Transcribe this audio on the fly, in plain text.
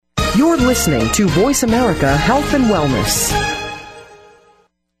You're listening to Voice America Health and Wellness.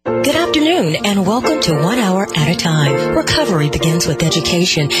 Good afternoon and welcome to 1 Hour at a Time. Recovery begins with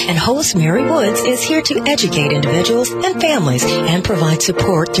education, and host Mary Woods is here to educate individuals and families and provide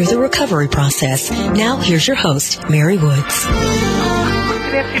support through the recovery process. Now here's your host, Mary Woods.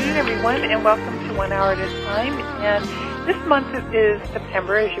 Good afternoon, everyone, and welcome to 1 Hour at a Time. And this month is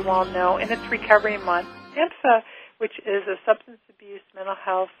September, as you all know, and it's Recovery Month. SAMHSA, which is a Substance Abuse Mental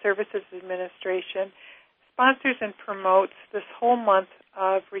Health Services Administration, sponsors and promotes this whole month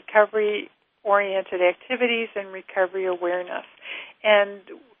of recovery-oriented activities and recovery awareness. And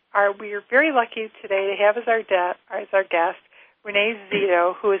we are very lucky today to have as our guest Renee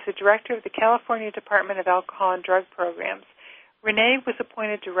Zito, who is the director of the California Department of Alcohol and Drug Programs. Renee was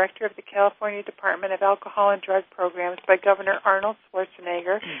appointed director of the California Department of Alcohol and Drug Programs by Governor Arnold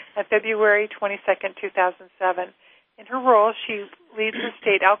Schwarzenegger on February 22, 2007. In her role, she leads the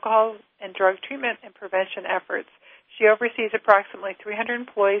state alcohol and drug treatment and prevention efforts. She oversees approximately 300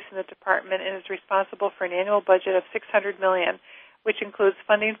 employees in the department and is responsible for an annual budget of $600 million, which includes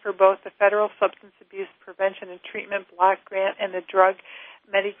funding for both the Federal Substance Abuse Prevention and Treatment Block Grant and the Drug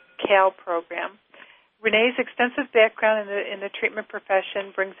Medi-Cal program. Renee's extensive background in the treatment profession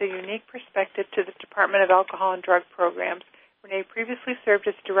brings a unique perspective to the Department of Alcohol and Drug Programs. Renee previously served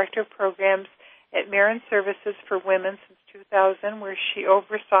as Director of Programs at Marin Services for Women since 2000, where she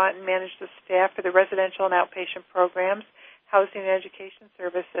oversaw and managed the staff for the residential and outpatient programs, housing and education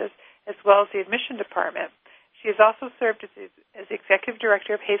services, as well as the admission department. She has also served as Executive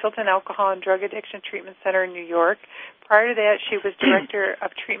Director of Hazleton Alcohol and Drug Addiction Treatment Center in New York. Prior to that, she was Director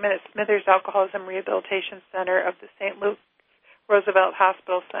of Treatment at Smithers Alcoholism Rehabilitation Center of the St. Luke's Roosevelt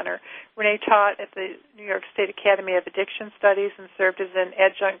Hospital Center. Renee taught at the New York State Academy of Addiction Studies and served as an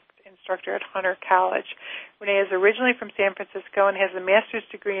adjunct instructor at Hunter College. Renee is originally from San Francisco and has a master's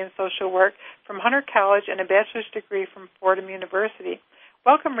degree in social work from Hunter College and a bachelor's degree from Fordham University.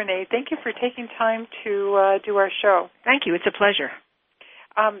 Welcome, Renee. Thank you for taking time to do our show. Thank you. It's a pleasure.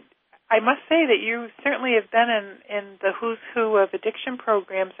 I must say that you certainly have been in the who's who of addiction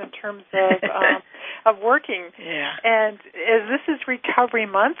programs in terms of working. Yeah. And as this is Recovery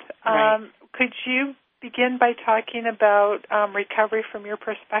Month, right. Could you begin by talking about recovery from your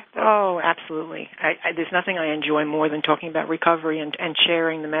perspective? Oh, absolutely. There's nothing I enjoy more than talking about recovery and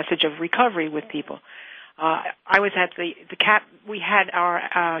sharing the message of recovery with people. I was at we had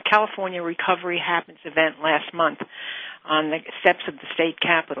our California Recovery Happens event last month on the steps of the state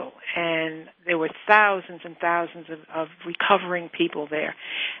capitol, and there were thousands and thousands of recovering people there.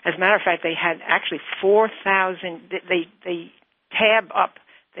 As a matter of fact, they had actually 4,000. They tab up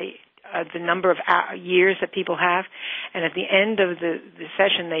the number of years that people have, and at the end of the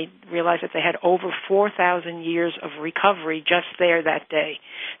session, they realized that they had over 4,000 years of recovery just there that day.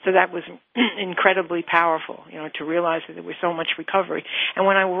 So that was incredibly powerful, to realize that there was so much recovery. And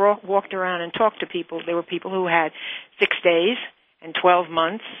when I walked around and talked to people, there were people who had 6 days and 12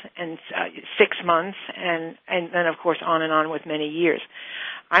 months and 6 months, and then, of course, on with many years.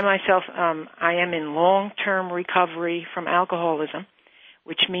 I myself, I am in long-term recovery from alcoholism,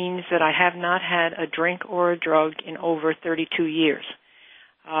 which means that I have not had a drink or a drug in over 32 years.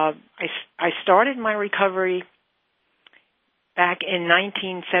 I started my recovery back in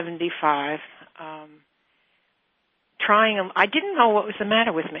 1975, I didn't know what was the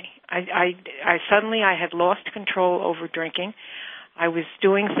matter with me. I suddenly had lost control over drinking. I was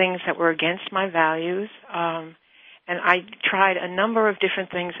doing things that were against my values, and I tried a number of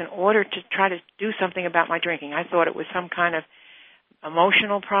different things in order to try to do something about my drinking. I thought it was some kind of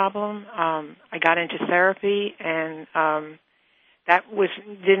emotional problem. I got into therapy, and that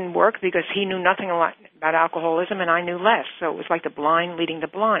didn't work because he knew nothing about alcoholism, and I knew less. So it was like the blind leading the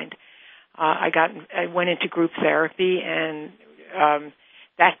blind. I went into group therapy, and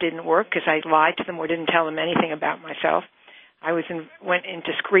that didn't work because I lied to them or didn't tell them anything about myself. I went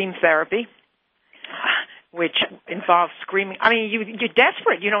into scream therapy, which involves screaming. I mean, you're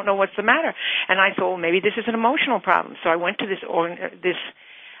desperate. You don't know what's the matter. And I thought, well, maybe this is an emotional problem. So I went to this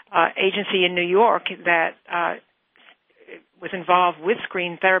agency in New York that was involved with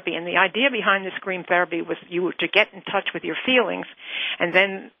scream therapy. And the idea behind the scream therapy was you were to get in touch with your feelings, and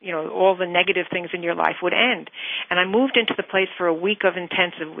then, all the negative things in your life would end. And I moved into the place for a week of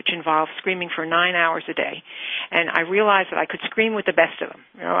intensive, which involved screaming for 9 hours a day. And I realized that I could scream with the best of them.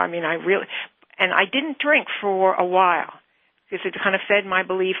 And I didn't drink for a while because it kind of fed my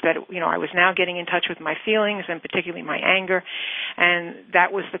belief that, I was now getting in touch with my feelings and particularly my anger, and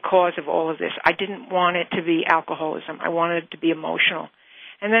that was the cause of all of this. I didn't want it to be alcoholism. I wanted it to be emotional.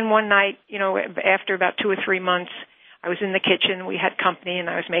 And then one night, after about 2 or 3 months, I was in the kitchen. We had company, and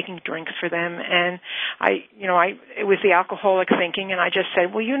I was making drinks for them. And it was the alcoholic thinking, and I just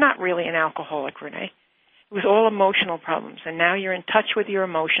said, well, you're not really an alcoholic, Renee. It was all emotional problems, and now you're in touch with your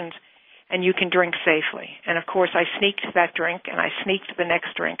emotions, and you can drink safely. And, of course, I sneaked that drink, and I sneaked the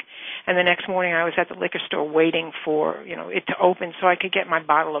next drink. And the next morning I was at the liquor store waiting for, it to open so I could get my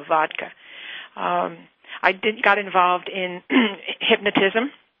bottle of vodka. I got involved in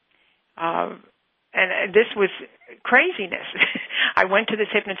hypnotism, and this was craziness. I went to this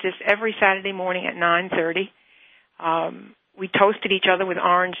hypnotist every Saturday morning at 9:30. We toasted each other with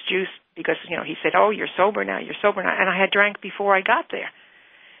orange juice because, he said, oh, you're sober now, and I had drank before I got there.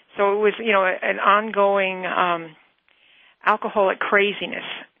 So it was, an ongoing alcoholic craziness,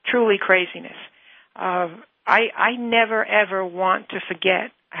 truly craziness. I never, ever want to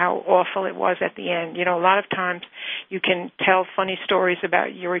forget how awful it was at the end. A lot of times you can tell funny stories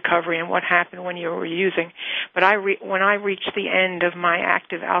about your recovery and what happened when you were using. But when I reached the end of my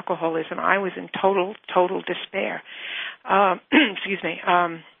active alcoholism, I was in total despair. Excuse me.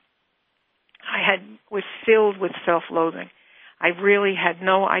 I was filled with self-loathing. I really had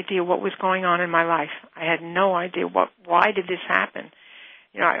no idea what was going on in my life. I had no idea why did this happen.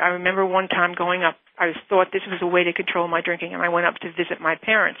 I remember one time going up. I thought this was a way to control my drinking, and I went up to visit my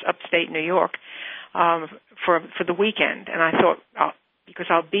parents upstate New York for the weekend. And I thought, because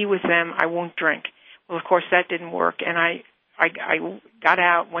I'll be with them, I won't drink. Well, of course, that didn't work. And I got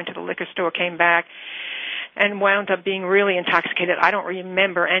out, went to the liquor store, came back, and wound up being really intoxicated. I don't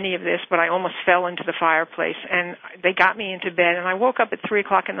remember any of this, but I almost fell into the fireplace. And they got me into bed, and I woke up at 3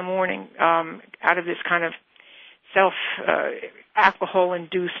 o'clock in the morning out of this kind of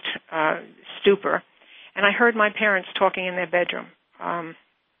alcohol-induced stupor. And I heard my parents talking in their bedroom. And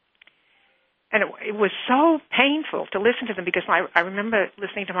it was so painful to listen to them because I remember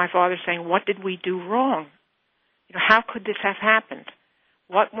listening to my father saying, what did we do wrong? How could this have happened?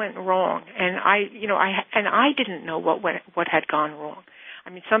 What went wrong? And I didn't know what had gone wrong. I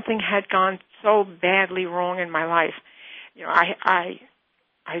mean, something had gone so badly wrong in my life. I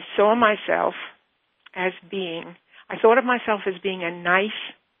saw myself as being, I thought of myself as being a nice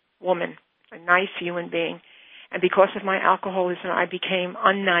woman, a nice human being. And because of my alcoholism, I became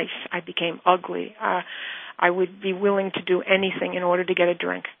unnice. I became ugly. I would be willing to do anything in order to get a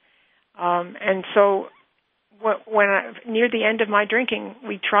drink. And so when near the end of my drinking,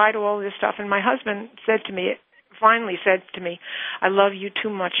 we tried all this stuff, and my husband finally said to me, I love you too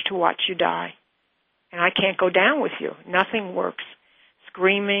much to watch you die, and I can't go down with you. Nothing works.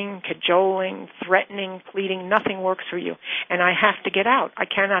 Screaming, cajoling, threatening, pleading, nothing works for you, and I have to get out. I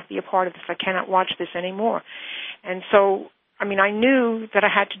cannot be a part of this. I cannot watch this anymore. And so, I knew that I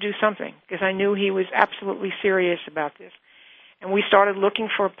had to do something because I knew he was absolutely serious about this. And we started looking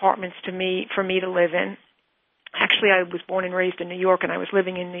for apartments for me to live in. Actually, I was born and raised in New York, and I was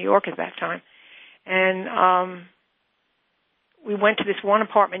living in New York at that time. And we went to this one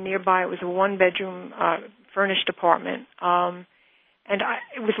apartment nearby. It was a one-bedroom furnished apartment. And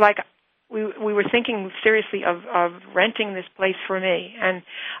it was like we were thinking seriously of renting this place for me. And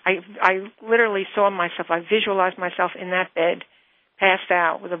I literally saw myself, I visualized myself in that bed, passed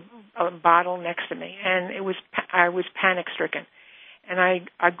out with a bottle next to me. And I was panic-stricken. And I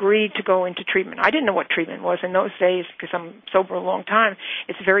agreed to go into treatment. I didn't know what treatment was in those days because I'm sober a long time.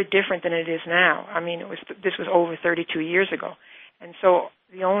 It's very different than it is now. This was over 32 years ago. And so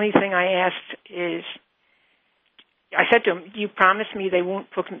the only thing I asked is, I said to him, you promise me they won't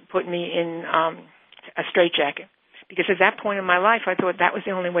put me in a straitjacket? Because at that point in my life, I thought that was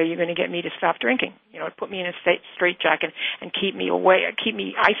the only way you're going to get me to stop drinking. Put me in a straitjacket and keep me away, keep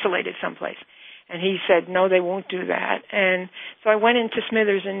me isolated someplace. And he said, no, they won't do that. And so I went into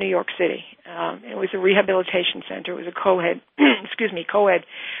Smithers in New York City. It was a rehabilitation center. It was a co-ed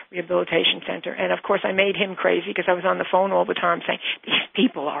rehabilitation center. And, of course, I made him crazy because I was on the phone all the time saying, these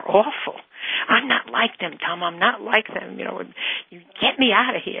people are awful. I'm not like them, Tom. I'm not like them. You get me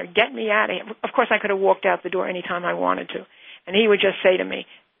out of here. Get me out of here. Of course, I could have walked out the door any time I wanted to. And he would just say to me,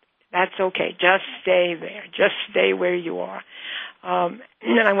 that's okay. Just stay there. Just stay where you are.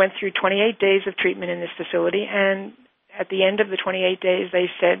 And I went through 28 days of treatment in this facility, and at the end of the 28 days, they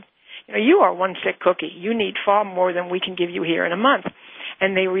said, you are one sick cookie. You need far more than we can give you here in a month.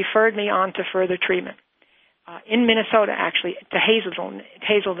 And they referred me on to further treatment in Minnesota, actually, to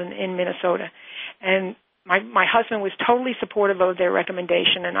Hazelden in Minnesota. And my husband was totally supportive of their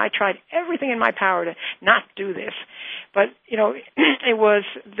recommendation, and I tried everything in my power to not do this. But, it was,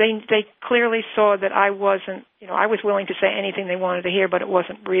 they clearly saw that I wasn't, I was willing to say anything they wanted to hear, but it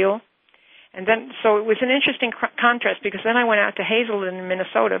wasn't real. And then, so it was an interesting contrast because then I went out to Hazelden in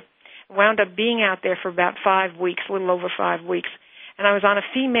Minnesota, wound up being out there for about 5 weeks, a little over 5 weeks, and I was on a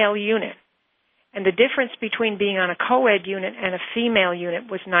female unit. And the difference between being on a co-ed unit and a female unit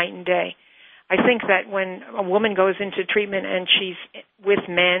was night and day. I think that when a woman goes into treatment and she's with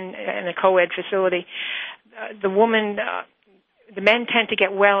men in a co-ed facility, the men tend to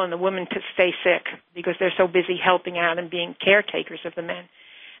get well and the women to stay sick because they're so busy helping out and being caretakers of the men.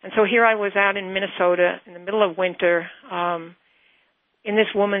 And so here I was out in Minnesota in the middle of winter in this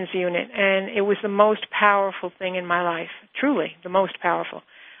woman's unit, and it was the most powerful thing in my life, truly the most powerful,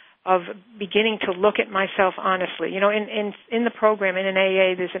 of beginning to look at myself honestly. You know, in the program, in an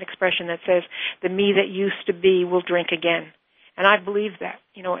AA, there's an expression that says, the me that used to be will drink again. And I believe that.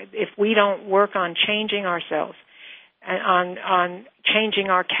 You know, if we don't work on changing ourselves, and on changing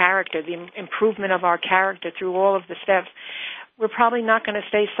our character, the improvement of our character through all of the steps, we're probably not going to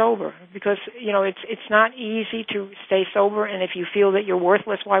stay sober because, you know, it's not easy to stay sober, and if you feel that you're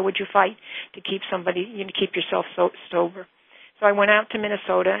worthless, why would you fight to keep keep yourself sober? So I went out to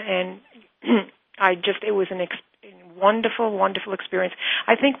Minnesota, and it was a wonderful, wonderful experience.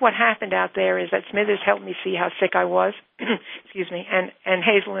 I think what happened out there is that Smithers helped me see how sick I was, excuse me, and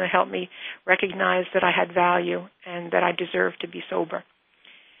Hazelden helped me recognize that I had value and that I deserved to be sober.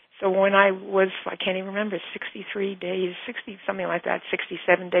 So when I can't even remember, 63 days, 60, something like that,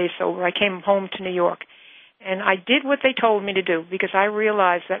 67 days sober, I came home to New York. And I did what they told me to do because I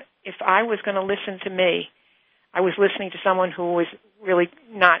realized that if I was going to listen to me, I was listening to someone who was really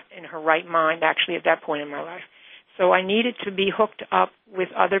not in her right mind, actually, at that point in my life. So I needed to be hooked up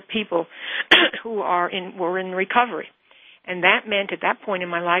with other people who were in recovery. And that meant, at that point in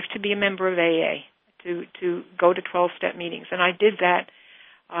my life, to be a member of AA, to go to 12-step meetings. And I did that.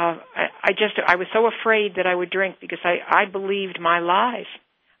 I was so afraid that I would drink because I believed my lies.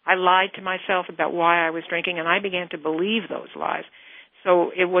 I lied to myself about why I was drinking, and I began to believe those lies.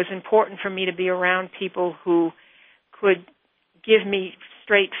 So it was important for me to be around people who could give me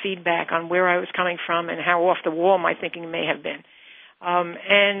straight feedback on where I was coming from and how off the wall my thinking may have been.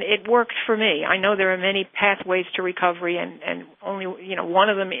 And it worked for me. I know there are many pathways to recovery, and only, one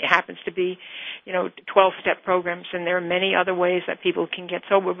of them happens to be, 12-step programs, and there are many other ways that people can get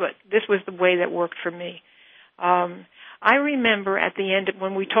sober, but this was the way that worked for me. I remember at the end,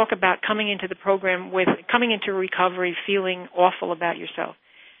 when we talk about coming into the program coming into recovery feeling awful about yourself,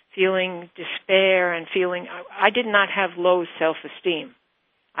 feeling despair and I did not have low self-esteem.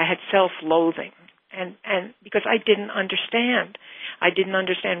 I had self-loathing, and because I didn't understand. I didn't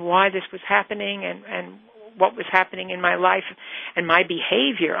understand why this was happening and what was happening in my life and my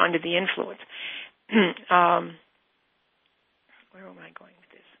behavior under the influence. Where am I going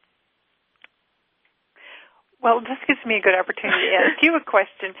with this? Well, this gives me a good opportunity to ask you a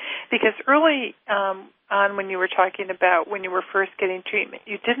question, because early on when you were talking about when you were first getting treatment,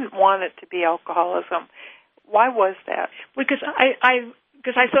 you didn't want it to be alcoholism. Why was that? Because I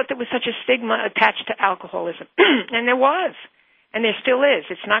thought there was such a stigma attached to alcoholism, and there was. And there still is.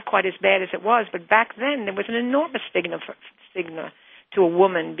 It's not quite as bad as it was, but back then there was an enormous stigma to a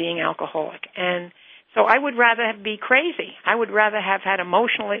woman being alcoholic. And so I would rather be crazy. I would rather have had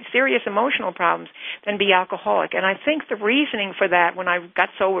serious emotional problems than be alcoholic. And I think the reasoning for that, when I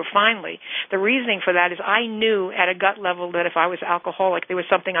got sober finally, the reasoning for that is I knew at a gut level that if I was alcoholic, there was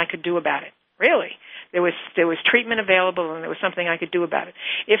something I could do about it. Really. There was treatment available, and there was something I could do about it.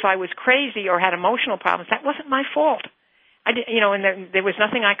 If I was crazy or had emotional problems, that wasn't my fault. And there was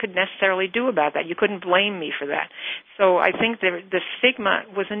nothing I could necessarily do about that. You couldn't blame me for that. So I think the stigma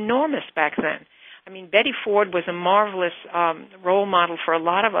was enormous back then. I mean, Betty Ford was a marvelous role model for a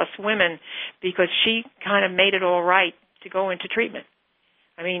lot of us women because she kind of made it all right to go into treatment.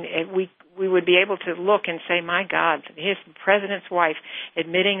 I mean, we would be able to look and say, my God, here's the president's wife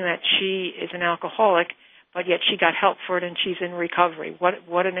admitting that she is an alcoholic, but yet she got help for it and she's in recovery.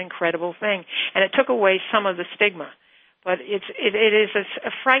 What an incredible thing. And it took away some of the stigma. But it is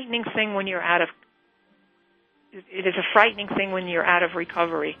a frightening thing when you're out of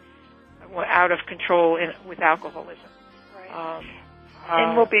recovery, out of control with alcoholism. Right.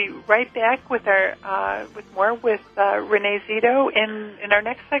 And we'll be right back with more with Renee Zito. In our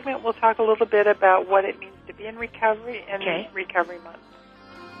next segment, we'll talk a little bit about what it means to be in recovery and Recovery Month.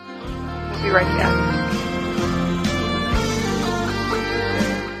 We'll be right back.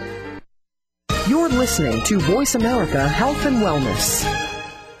 You're listening to Voice America Health and Wellness.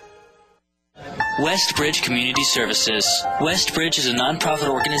 Westbridge Community Services. Westbridge is a nonprofit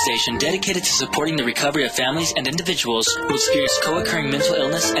organization dedicated to supporting the recovery of families and individuals who experience co-occurring mental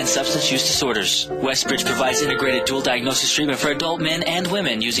illness and substance use disorders. Westbridge provides integrated dual diagnosis treatment for adult men and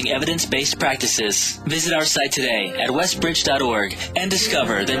women using evidence-based practices. Visit our site today at westbridge.org and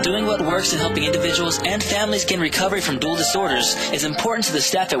discover that doing what works in helping individuals and families gain recovery from dual disorders is important to the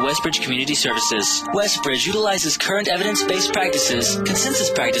staff at Westbridge Community Services. Westbridge utilizes current evidence-based practices,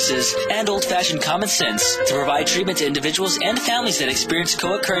 consensus practices, and old-fashioned common sense to provide treatment to individuals and families that experience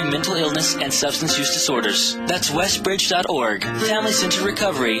co-occurring mental illness and substance use disorders. That's westbridge.org, family-centered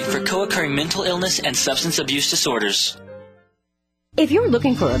recovery for co-occurring mental illness and substance abuse disorders. If you're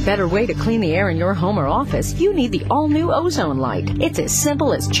looking for a better way to clean the air in your home or office, you need the all-new ozone light. It's as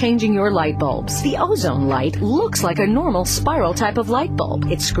simple as changing your light bulbs. The ozone light looks like a normal spiral type of light bulb.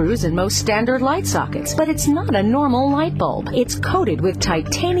 It screws in most standard light sockets, but it's not a normal light bulb. It's coated with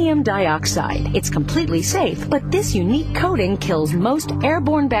titanium dioxide. It's completely safe, but this unique coating kills most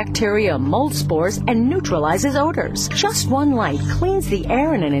airborne bacteria, mold spores, and neutralizes odors. Just one light cleans the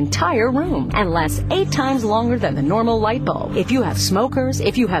air in an entire room and lasts 8 times longer than the normal light bulb. If you have smokers,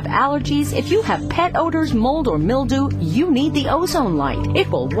 if you have allergies, if you have pet odors, mold, or mildew, you need the ozone light. It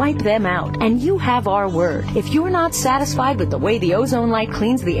will wipe them out, and you have our word. If you're not satisfied with the way the ozone light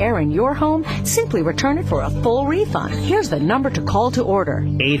cleans the air in your home, simply return it for a full refund. Here's the number to call to order.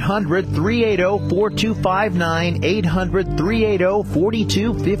 800-380-4259,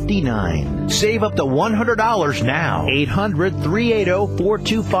 800-380-4259. Save up to $100 now.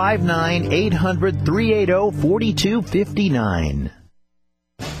 800-380-4259, 800-380-4259.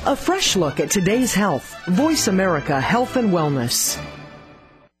 A fresh look at today's health. Voice America Health and Wellness.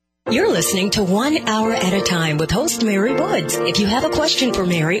 You're listening to 1 Hour at a Time with host Mary Woods. If you have a question for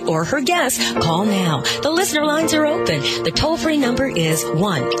Mary or her guest, call now. The listener lines are open. The toll-free number is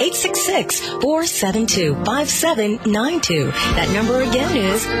 1-866-472-5792. That number again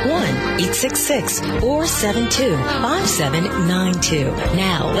is 1-866-472-5792.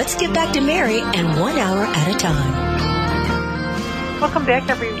 Now, let's get back to Mary and 1 Hour at a Time. Welcome back,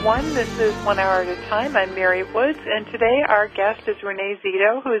 everyone. This is 1 Hour at a Time. I'm Mary Woods, and today our guest is Renee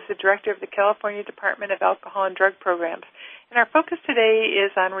Zito, who is the director of the California Department of Alcohol and Drug Programs. And our focus today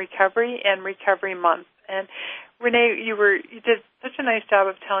is on recovery and Recovery Month. And Renee, you did such a nice job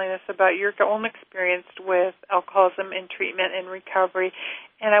of telling us about your own experience with alcoholism and treatment and recovery.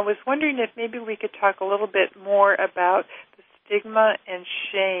 And I was wondering if maybe we could talk a little bit more about stigma and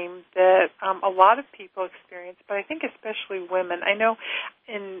shame that a lot of people experience, but I think especially women. I know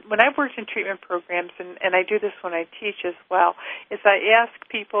when I've worked in treatment programs, and I do this when I teach as well, is I ask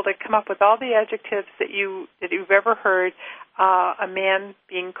people to come up with all the adjectives that you've ever heard a man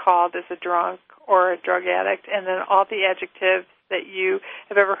being called as a drunk or a drug addict, and then all the adjectives that you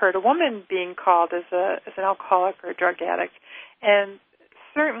have ever heard a woman being called as an alcoholic or a drug addict. And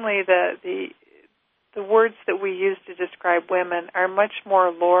certainly the words that we use to describe women are much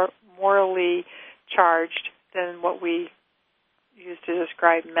more morally charged than what we use to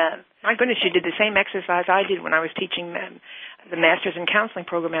describe men. My goodness, you did the same exercise I did when I was teaching the Masters in Counseling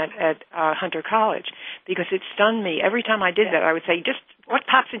program at Hunter College, because it stunned me. Every time I did that, I would say, just what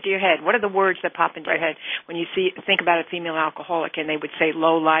pops into your head? What are the words that pop into your head when you think about a female alcoholic? And they would say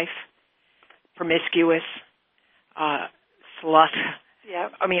low life, promiscuous, slut. Yeah.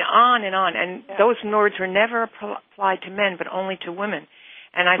 I mean, on. And those words were never applied to men, but only to women.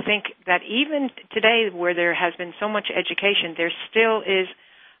 And I think that even today, where there has been so much education, there still is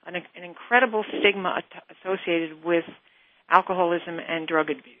an incredible stigma associated with alcoholism and drug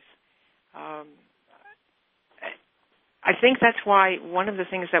abuse. I think that's why one of the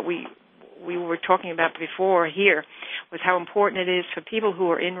things that we were talking about before here was how important it is for people who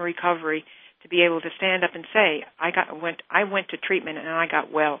are in recovery to be able to stand up and say, I went to treatment and I got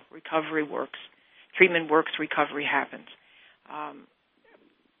well. Recovery works. Treatment works. Recovery happens.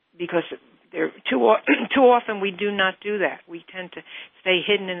 Because too often we do not do that. We tend to stay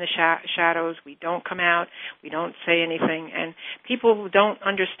hidden in the shadows. We don't come out. We don't say anything. And people don't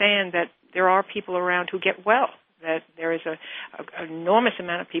understand that there are people around who get well, that there is an enormous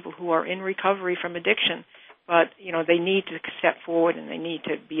amount of people who are in recovery from addiction. But, they need to step forward and they need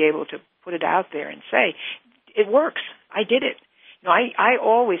to be able to put it out there and say, it works. I did it. I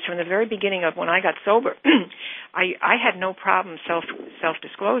always, from the very beginning of when I got sober, I had no problem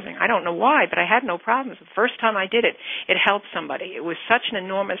self-disclosing. I don't know why, but I had no problems. The first time I did it, it helped somebody. It was such an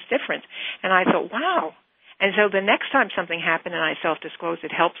enormous difference. And I thought, wow. And so the next time something happened and I self-disclosed,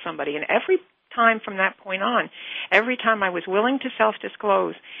 it helped somebody. And every time from that point on, every time I was willing to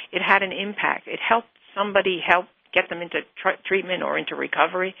self-disclose, it had an impact. It helped somebody get them into treatment or into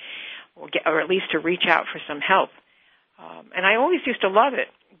recovery. or at least to reach out for some help. And I always used to love it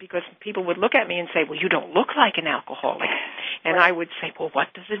because people would look at me and say, well, you don't look like an alcoholic. And I would say, well,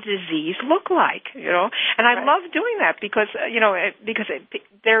 what does a disease look like? And I love doing that because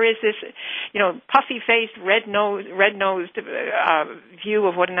there is this, puffy-faced, red-nosed view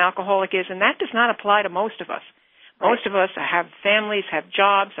of what an alcoholic is, and that does not apply to most of us. Most of us have families, have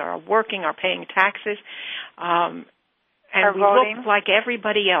jobs, are working, are paying taxes, and we look like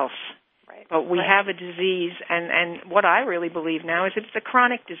everybody else. But we have a disease, and what I really believe now is it's a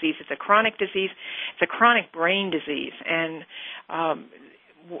chronic disease. It's a chronic disease. It's a chronic brain disease. And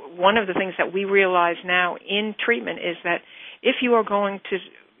one of the things that we realize now in treatment is that if you are going to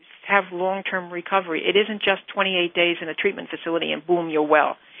have long-term recovery, it isn't just 28 days in a treatment facility and boom, you're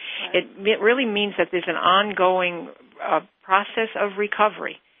well. Right. It really means that there's an ongoing process of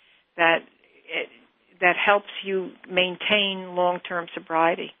recovery that helps you maintain long-term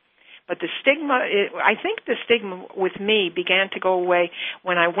sobriety. But the stigma, I think the stigma with me began to go away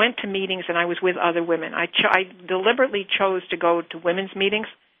when I went to meetings and I was with other women. I deliberately chose to go to women's meetings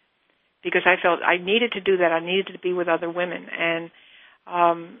because I felt I needed to do that. I needed to be with other women, and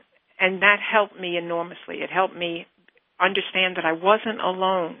that helped me enormously. It helped me understand that I wasn't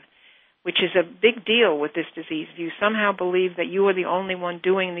alone, which is a big deal with this disease. You somehow believe that you are the only one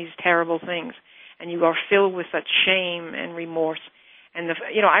doing these terrible things, and you are filled with such shame and remorse. And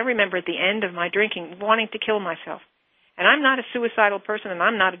I remember at the end of my drinking wanting to kill myself. And I'm not a suicidal person, and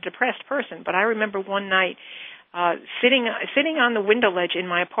I'm not a depressed person. But I remember one night sitting on the window ledge in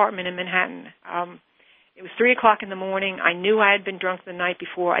my apartment in Manhattan. It was 3:00 in the morning. I knew I had been drunk the night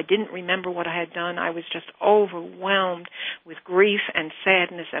before. I didn't remember what I had done. I was just overwhelmed with grief and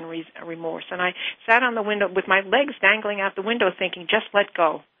sadness and remorse. And I sat on the window with my legs dangling out the window, thinking, "Just let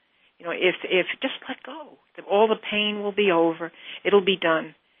go. If just let go, all the pain will be over. It'll be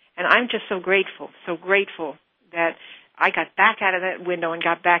done." And I'm just so grateful that I got back out of that window and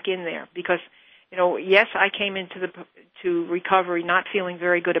got back in there because, yes, I came into recovery not feeling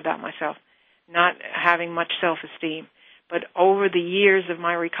very good about myself, not having much self-esteem. But over the years of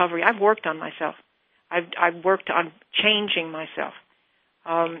my recovery, I've worked on myself. I've worked on changing myself.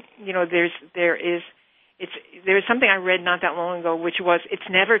 There is something I read not that long ago, which was, it's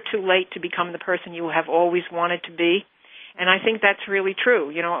never too late to become the person you have always wanted to be. And I think that's really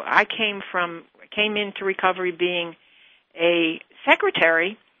true. I came into recovery being a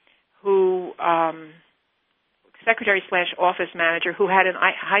secretary /office manager who had a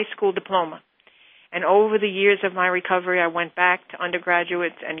high school diploma. And over the years of my recovery, I went back to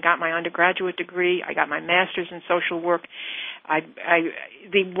undergraduate and got my undergraduate degree. I got my master's in social work.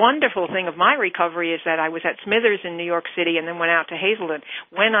 The wonderful thing of my recovery is that I was at Smithers in New York City and then went out to Hazelden.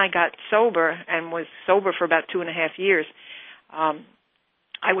 When I got sober and was sober for about 2.5 years,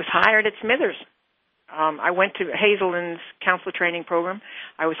 I was hired at Smithers. I went to Hazelden's counselor training program.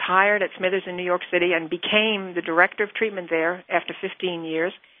 I was hired at Smithers in New York City and became the director of treatment there after 15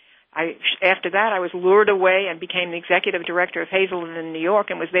 years. After that, I was lured away and became the executive director of Hazelden in New York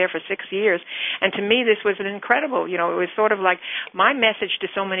and was there for 6 years. And to me, this was an incredible, it was sort of like my message to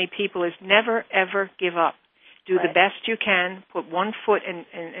so many people is never, ever give up. Do the best you can, put one foot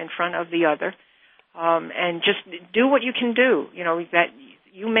in front of the other, and just do what you can do, that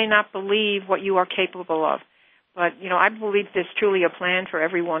you may not believe what you are capable of. But, I believe there's truly a plan for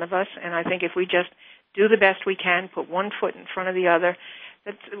every one of us, and I think if we just do the best we can, put one foot in front of the other,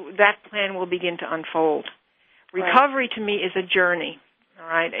 that plan will begin to unfold. Recovery to me is a journey, all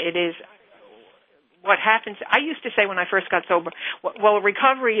right? It is what happens. I used to say when I first got sober, well,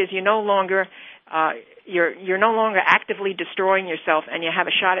 recovery is you're no longer actively destroying yourself and you have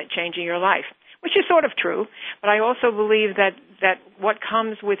a shot at changing your life, which is sort of true. But I also believe that what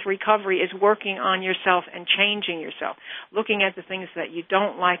comes with recovery is working on yourself and changing yourself, looking at the things that you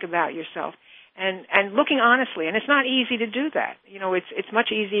don't like about yourself. And looking honestly, and it's not easy to do that. It's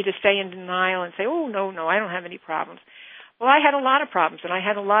much easier to stay in denial and say, oh, no, I don't have any problems. Well, I had a lot of problems, and I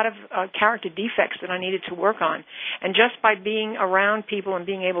had a lot of character defects that I needed to work on. And just by being around people and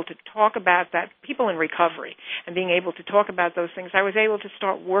being able to talk about that, people in recovery, and being able to talk about those things, I was able to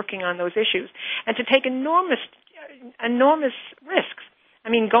start working on those issues and to take enormous risks. I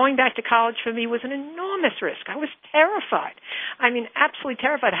mean, going back to college for me was an enormous risk. I was terrified. I mean, absolutely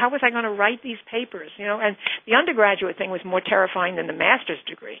terrified. How was I going to write these papers, And the undergraduate thing was more terrifying than the master's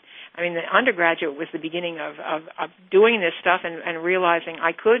degree. I mean, the undergraduate was the beginning of doing this stuff and realizing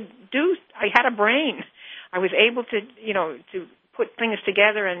I had a brain. I was able to, to put things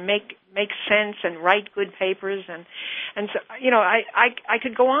together and make sense and write good papers. And so, I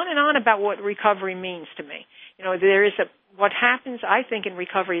could go on and on about what recovery means to me. There is what happens, I think, in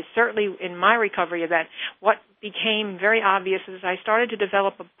recovery, certainly in my recovery, that what became very obvious is I started to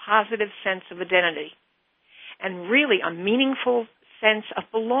develop a positive sense of identity and really a meaningful sense of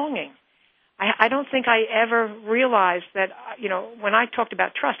belonging. I don't think I ever realized that, when I talked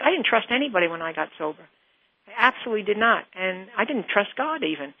about trust, I didn't trust anybody when I got sober. I absolutely did not. And I didn't trust God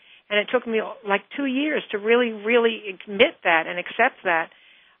even. And it took me like 2 years to really, really admit that and accept that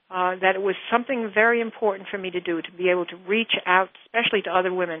it was something very important for me to do, to be able to reach out, especially to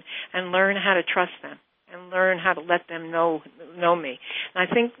other women, and learn how to trust them and learn how to let them know me. And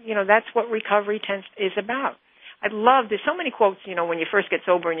I think, that's what recovery is about. There's so many quotes, when you first get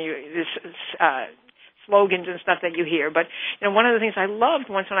sober and there's slogans and stuff that you hear. But, one of the things I loved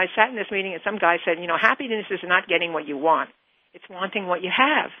once when I sat in this meeting and some guy said, happiness is not getting what you want. It's wanting what you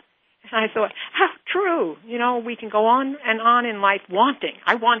have. And I thought, how true. We can go on and on in life wanting.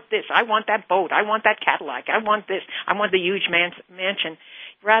 I want this. I want that boat. I want that Cadillac. I want this. I want the huge mansion.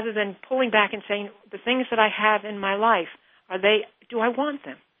 Rather than pulling back and saying, the things that I have in my life, do I want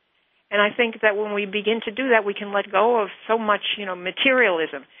them? And I think that when we begin to do that, we can let go of so much,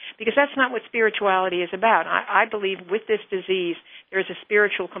 materialism, because that's not what spirituality is about. I believe with this disease, there's a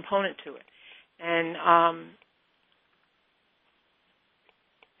spiritual component to it. And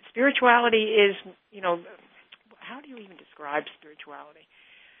spirituality is, how do you even describe spirituality?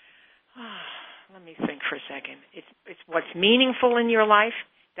 Let me think for a second. It's what's meaningful in your life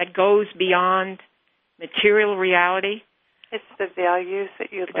that goes beyond material reality. It's the values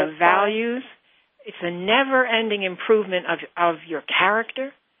that you live by. The values. It's a never-ending improvement of your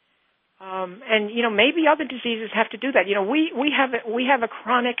character. And, maybe other diseases have to do that. We have a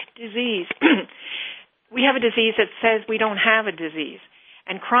chronic disease. We have a disease that says we don't have a disease.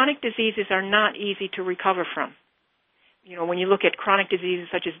 And chronic diseases are not easy to recover from. When you look at chronic diseases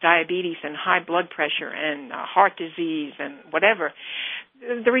such as diabetes and high blood pressure and heart disease and whatever,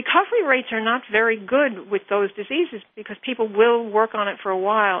 the recovery rates are not very good with those diseases because people will work on it for a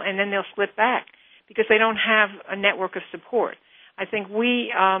while and then they'll slip back because they don't have a network of support. I think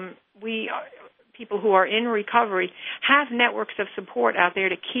we people who are in recovery have networks of support out there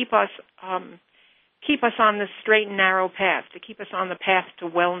to keep us on the straight and narrow path, to keep us on the path to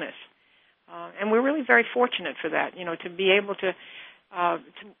wellness. And we're really very fortunate for that, to be able to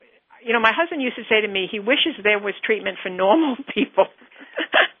my husband used to say to me, he wishes there was treatment for normal people.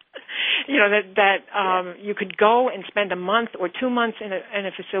 You could go and spend a month or 2 months in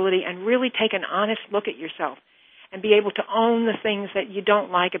a facility and really take an honest look at yourself and be able to own the things that you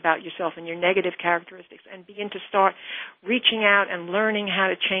don't like about yourself and your negative characteristics and begin to start reaching out and learning how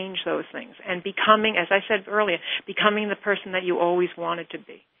to change those things and becoming, as I said earlier, becoming the person that you always wanted to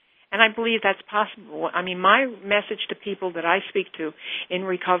be. And I believe that's possible. I mean, my message to people that I speak to in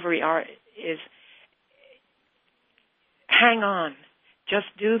recovery is hang on. Just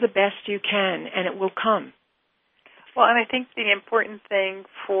do the best you can, and it will come. Well, and I think the important thing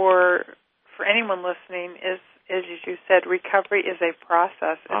for anyone listening is, as you said, recovery is a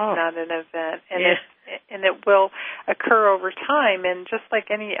process. It's not an event. And it will occur over time. And just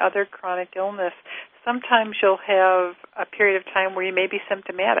like any other chronic illness, sometimes you'll have a period of time where you may be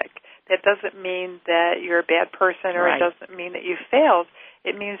symptomatic. That doesn't mean that you're a bad person or It doesn't mean that you failed.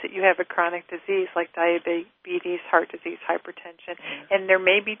 It means that you have a chronic disease like diabetes, heart disease, hypertension. And there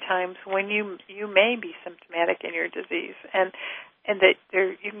may be times when you may be symptomatic in your disease and that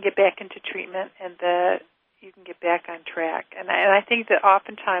you can get back into treatment and that you can get back on track. And I think that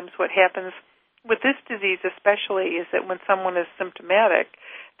oftentimes what happens with this disease especially is that when someone is symptomatic,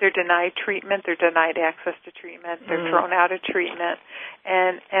 they're denied treatment, they're denied access to treatment, they're thrown out of treatment,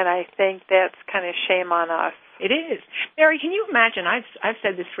 and I think that's kind of shame on us. It is. Mary, can you imagine, I've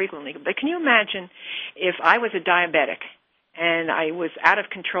said this frequently, but can you imagine if I was a diabetic and I was out of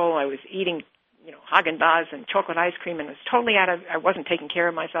control, I was eating Haagen-Dazs and chocolate ice cream and I wasn't taking care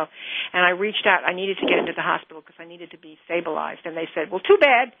of myself, and I reached out, I needed to get into the hospital because I needed to be stabilized, and they said, well, too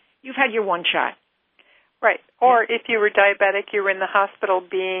bad, you've had your one shot. Right. Or if you were diabetic, you were in the hospital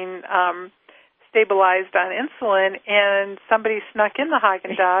being stabilized on insulin, and somebody snuck in the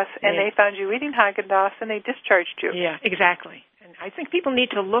Haagen-Dazs, and they found you eating Haagen-Dazs, and they discharged you. Yeah, exactly. And I think people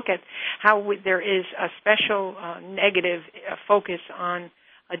need to look at how there is a special negative focus on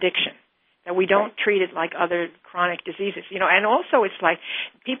addiction, that we don't treat it like other chronic diseases. And also it's like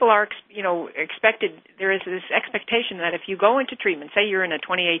people are, expected, there is this expectation that if you go into treatment, say you're in a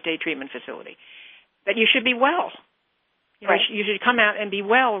 28-day treatment facility, that you should be well. You should come out and be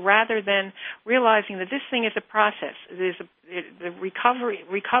well rather than realizing that this thing is a process. The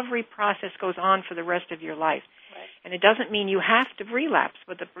recovery process goes on for the rest of your life. Right. And it doesn't mean you have to relapse,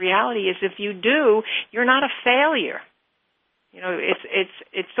 but the reality is if you do, you're not a failure. You know,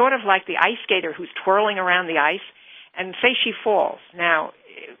 it's sort of like the ice skater who's twirling around the ice, and say she falls. Now,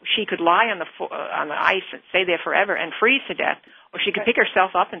 she could lie on the ice and stay there forever and freeze to death, or she could pick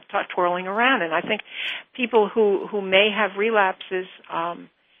herself up and start twirling around. And I think people who may have relapses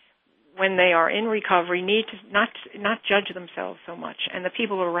when they are in recovery need to not judge themselves so much, and the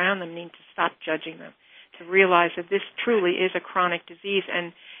people around them need to stop judging them, to realize that this truly is a chronic disease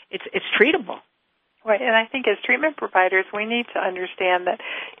and it's treatable. Right, and I think as treatment providers, we need to understand that,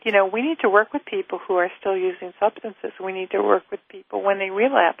 you know, we need to work with people who are still using substances. We need to work with people when they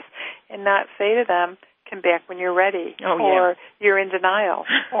relapse and not say to them, come back when you're ready, or you're in denial,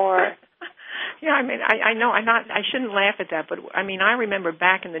 or... Yeah, I mean, I know I shouldn't laugh at that, but I mean, I remember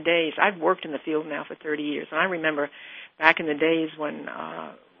back in the days, I've worked in the field now for 30 years, and I remember back in the days when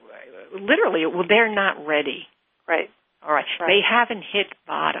literally, well, they're not ready. Right. All right. They haven't hit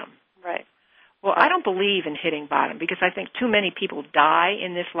bottom. Right. Well, I don't believe in hitting bottom because I think too many people die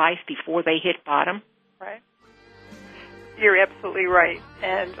in this life before they hit bottom. Right. You're absolutely right.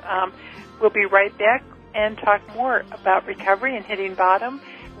 And we'll be right back and talk more about recovery and hitting bottom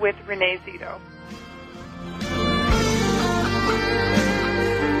with Renee Zito.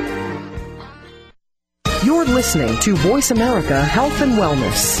 You're listening to Voice America Health and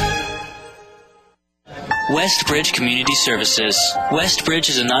Wellness. Westbridge Community Services. Westbridge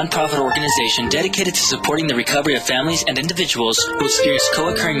is a nonprofit organization dedicated to supporting the recovery of families and individuals who experience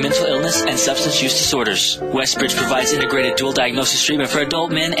co-occurring mental illness and substance use disorders. Westbridge provides integrated dual diagnosis treatment for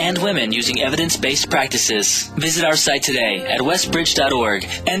adult men and women using evidence-based practices. Visit our site today at westbridge.org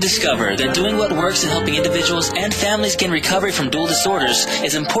and discover that doing what works in helping individuals and families gain recovery from dual disorders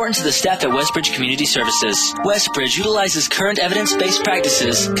is important to the staff at Westbridge Community Services. Westbridge utilizes current evidence-based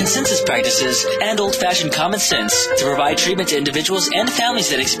practices, consensus practices, and old-fashioned common sense to provide treatment to individuals and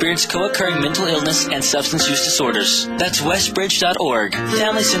families that experience co-occurring mental illness and substance use disorders. That's westbridge.org,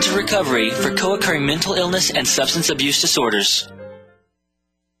 family-centered recovery for co-occurring mental illness and substance abuse disorders.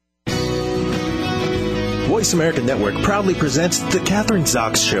 Voice America Network proudly presents The Catherine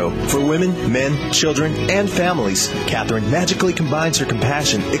Zox Show for women, men, children, and families. Catherine magically combines her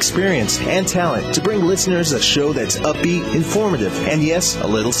compassion, experience, and talent to bring listeners a show that's upbeat, informative, and yes, a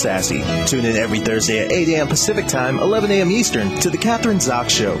little sassy. Tune in every Thursday at 8 a.m. Pacific Time, 11 a.m. Eastern to The Catherine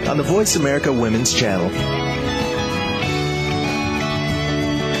Zox Show on the Voice America Women's Channel.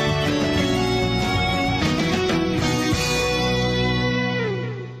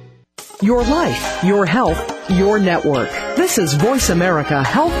 Your life, your health, your network. This is Voice America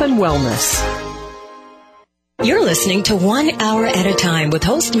Health and Wellness. You're listening to 1 Hour at a Time with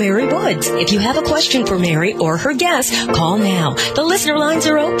host Mary Woods. If you have a question for Mary or her guest, call now. The listener lines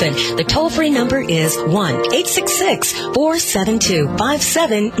are open. The toll-free number is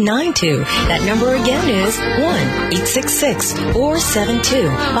 1-866-472-5792. That number again is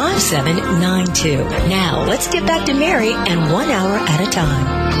 1-866-472-5792. Now, let's get back to Mary and 1 Hour at a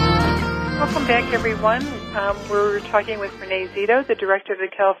Time. Welcome back, everyone. We're talking with Renee Zito, the Director of the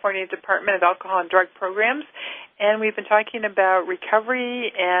California Department of Alcohol and Drug Programs, and we've been talking about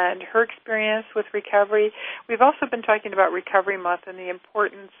recovery and her experience with recovery. We've also been talking about Recovery Month and the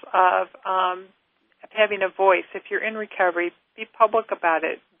importance of having a voice. If you're in recovery, be public about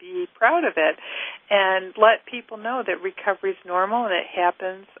it, be proud of it, and let people know that recovery is normal and it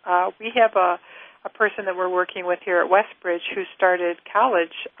happens. We have a person that we're working with here at Westbridge who started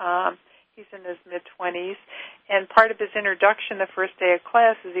college. He's in his mid-20s, and part of his introduction the first day of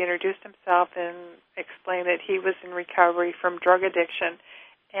class is he introduced himself and explained that he was in recovery from drug addiction.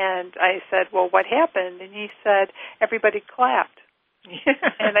 And I said, well, what happened? And he said, everybody clapped.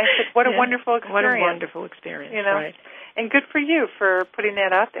 And I said, what a wonderful experience. What a wonderful experience, you know? Right. And good for you for putting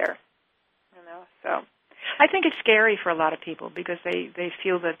that out there. You know, so I think it's scary for a lot of people because they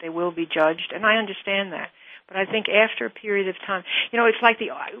feel that they will be judged, and I understand that. But I think after a period of time, you know, it's like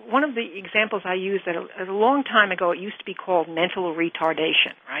one of the examples I used that a long time ago, it used to be called mental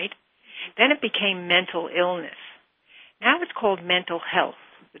retardation, right? Then it became mental illness. Now it's called mental health,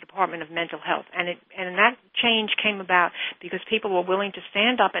 the Department of Mental Health. And that change came about because people were willing to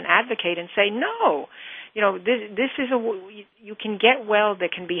stand up and advocate and say, no, you know, this is you can get well, there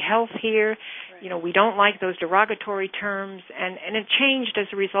can be health here. You know, we don't like those derogatory terms, and it changed as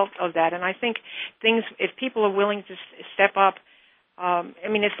a result of that. And I think if people are willing to step up, I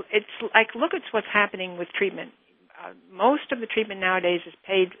mean, it's like, look at what's happening with treatment. Most of the treatment nowadays is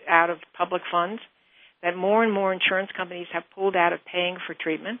paid out of public funds, that more and more insurance companies have pulled out of paying for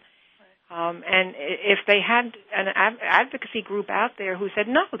treatment. And if they had an advocacy group out there who said,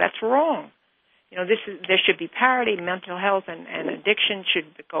 no, that's wrong, there should be parity. Mental health and addiction should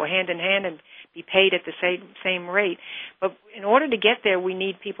go hand in hand and be paid at the same rate. But in order to get there, we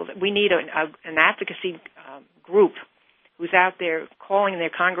need people. We need an advocacy group who's out there calling their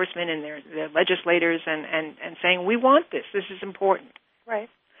congressmen and their legislators and saying, we want this. This is important. Right.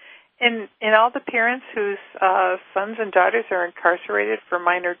 And all the parents whose sons and daughters are incarcerated for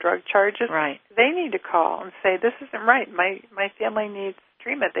minor drug charges, right, they need to call and say, this isn't right. My family needs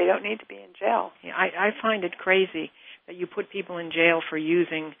treatment. They don't need to be in jail. Yeah, I find it crazy that you put people in jail for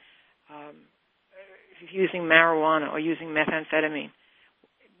using marijuana or using methamphetamine.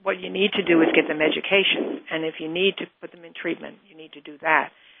 What you need to do is get them education, and if you need to put them in treatment, you need to do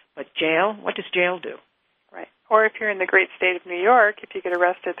that. But jail, what does jail do? Right. Or if you're in the great state of New York, if you get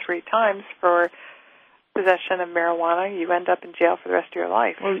arrested 3 times for possession of marijuana, you end up in jail for the rest of your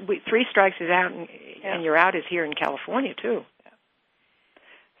life. Well, 3 strikes is out, and you're out is here in California, too. Yeah.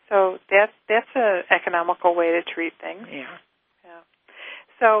 So that's an economical way to treat things. Yeah.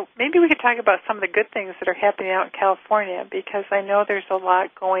 So maybe we could talk about some of the good things that are happening out in California, because I know there's a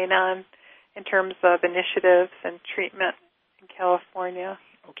lot going on in terms of initiatives and treatment in California.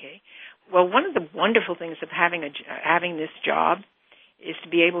 Okay. Well, one of the wonderful things of having this job is to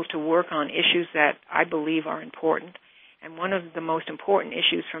be able to work on issues that I believe are important. And one of the most important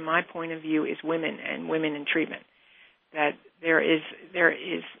issues from my point of view is women and women in treatment. That there is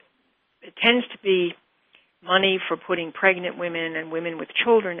it tends to be money for putting pregnant women and women with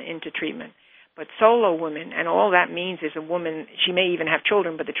children into treatment. But solo women, and all that means is a woman, she may even have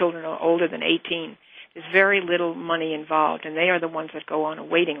children, but the children are older than 18. There's very little money involved, and they are the ones that go on a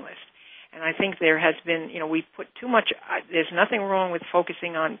waiting list. And I think there has been, we put too much, there's nothing wrong with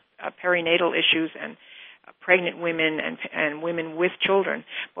focusing on perinatal issues and pregnant women and women with children,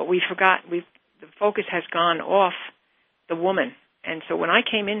 but the focus has gone off the woman. And so when I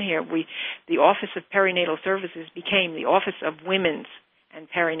came in here, the Office of Perinatal Services became the Office of Women's and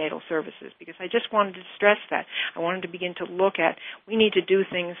Perinatal Services, because I just wanted to stress that. I wanted to begin to look at, we need to do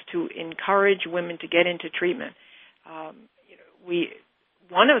things to encourage women to get into treatment.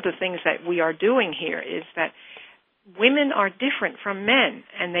 One of the things that we are doing here is that women are different from men,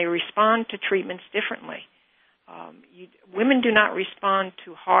 and they respond to treatments differently. Women do not respond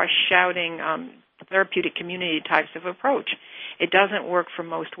to harsh, shouting, therapeutic community types of approach. It doesn't work for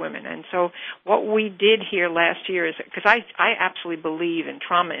most women. And so what we did here last year is, because I absolutely believe in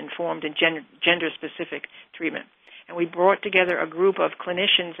trauma-informed and gender-specific treatment, and we brought together a group of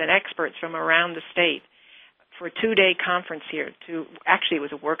clinicians and experts from around the state for a 2-day conference here actually it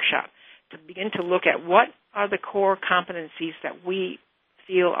was a workshop, to begin to look at what are the core competencies that we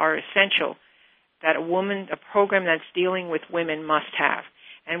feel are essential that a program that's dealing with women must have.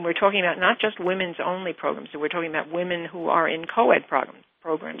 And we're talking about not just women's only programs, so we're talking about women who are in co-ed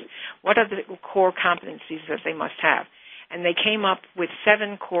programs. What are the core competencies that they must have? And they came up with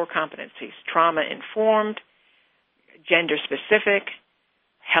 7 core competencies: trauma-informed, gender-specific,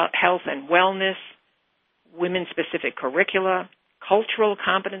 health and wellness, women-specific curricula, cultural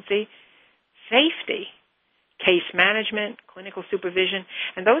competency, safety, case management, clinical supervision.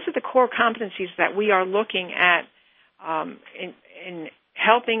 And those are the core competencies that we are looking at in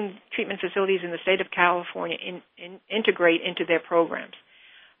helping treatment facilities in the state of California integrate into their programs.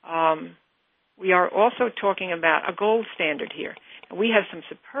 We are also talking about a gold standard here. We have some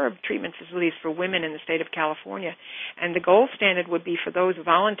superb treatment facilities for women in the state of California, and the gold standard would be for those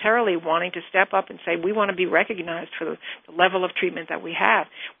voluntarily wanting to step up and say, we want to be recognized for the level of treatment that we have,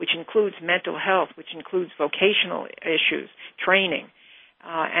 which includes mental health, which includes vocational issues, training,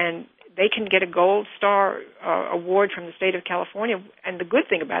 and they can get a Gold Star award from the state of California, and the good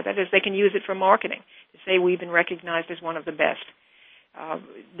thing about that is they can use it for marketing, to say we've been recognized as one of the best.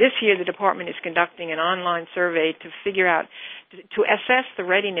 This year, the department is conducting an online survey to figure out, to assess the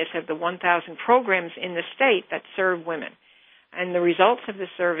readiness of the 1,000 programs in the state that serve women. And the results of the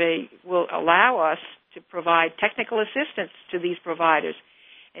survey will allow us to provide technical assistance to these providers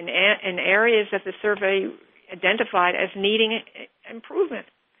in areas that the survey identified as needing improvement.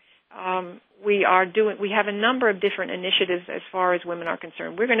 We have a number of different initiatives as far as women are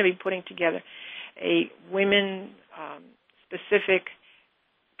concerned. We're going to be putting together a women-specific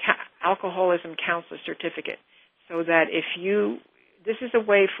alcoholism counselor certificate, so that this is a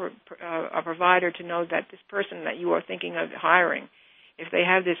way for a provider to know that this person that you are thinking of hiring, if they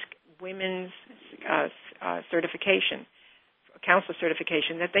have this women's certification, counselor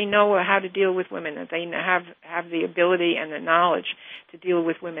certification, that they know how to deal with women, that they have the ability and the knowledge to deal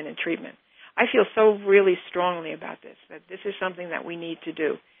with women in treatment. I feel so really strongly about this, that this is something that we need to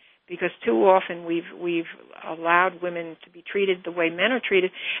do, because too often we've allowed women to be treated the way men are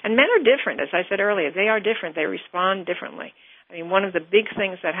treated. And men are different, as I said earlier. They are different. They respond differently. I mean, one of the big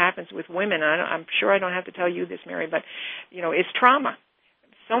things that happens with women, I'm sure I don't have to tell you this, Mary, but, is trauma.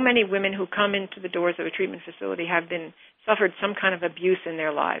 So many women who come into the doors of a treatment facility have suffered some kind of abuse in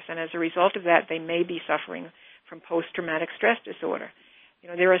their lives, and as a result of that, they may be suffering from post-traumatic stress disorder.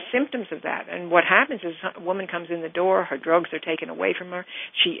 There are symptoms of that, and what happens is a woman comes in the door, her drugs are taken away from her.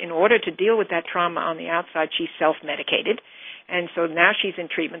 In order to deal with that trauma on the outside, she's self-medicated, and so now she's in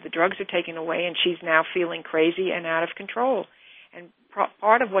treatment. The drugs are taken away, and she's now feeling crazy and out of control. And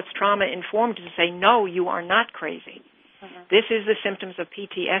part of what's trauma-informed is to say, no, you are not crazy. Mm-hmm. This is the symptoms of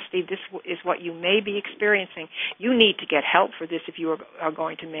PTSD. This is what you may be experiencing. You need to get help for this if you are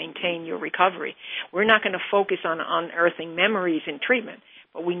going to maintain your recovery. We're not going to focus on unearthing memories in treatment,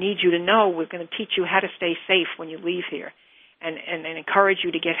 but we need you to know we're going to teach you how to stay safe when you leave here and encourage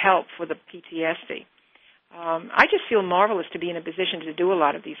you to get help for the PTSD. I just feel marvelous to be in a position to do a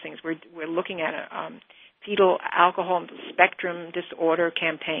lot of these things. We're looking at a fetal alcohol spectrum disorder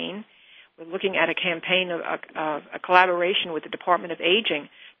campaign. We're looking at a campaign of a collaboration with the Department of Aging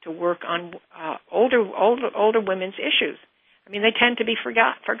to work on older women's issues. I mean, they tend to be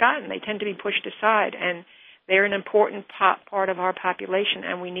forgotten. They tend to be pushed aside, and they're an important part of our population,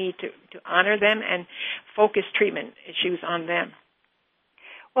 and we need to honor them and focus treatment issues on them.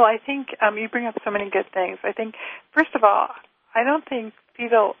 Well, I think you bring up so many good things. I think, first of all, I don't think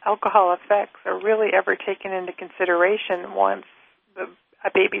fetal alcohol effects are really ever taken into consideration once a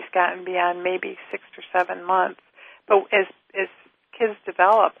baby's gotten beyond maybe 6 or 7 months. But as kids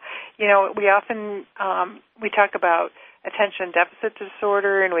develop, we often we talk about attention deficit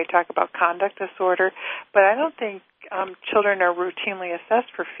disorder and we talk about conduct disorder, but I don't think children are routinely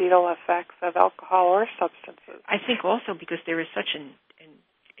assessed for fetal effects of alcohol or substances. I think also because there is such an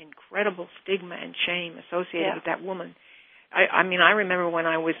incredible stigma and shame associated with that woman. I mean, I remember when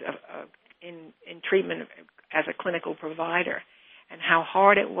I was in treatment as a clinical provider, and how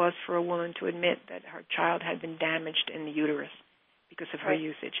hard it was for a woman to admit that her child had been damaged in the uterus because of her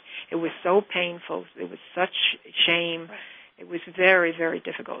usage. It was so painful. It was such shame. Right. It was very, very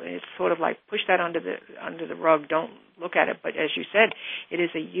difficult. And it's sort of like push that under the rug. Don't look at it. But as you said, it is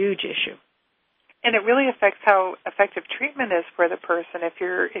a huge issue. And it really affects how effective treatment is for the person. If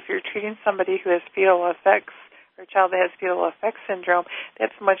you're treating somebody who has fetal effects, or a child that has fetal effects syndrome,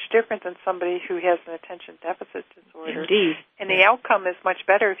 that's much different than somebody who has an attention deficit disorder. Indeed. And the outcome is much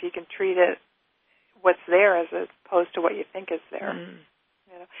better if you can treat it what's there as opposed to what you think is there. Mm.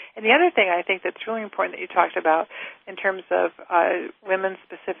 And the other thing I think that's really important that you talked about in terms of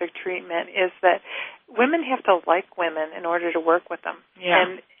women-specific treatment is that women have to like women in order to work with them.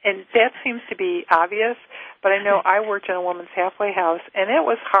 Yeah. And that seems to be obvious, but I know I worked in a women's halfway house, and it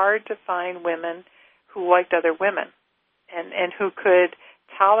was hard to find women who liked other women and who could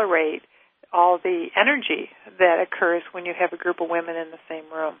tolerate all the energy that occurs when you have a group of women in the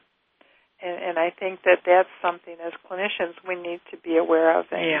same room. And I think that that's something as clinicians we need to be aware of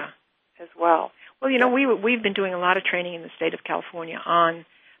as well. Well, we've been doing a lot of training in the state of California on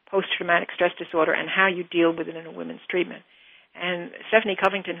post-traumatic stress disorder and how you deal with it in a women's treatment. And Stephanie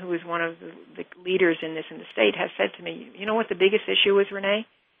Covington, who is one of the leaders in this in the state, has said to me, you know what the biggest issue is, Renee?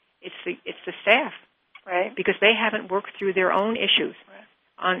 It's the staff. Right. Because they haven't worked through their own issues.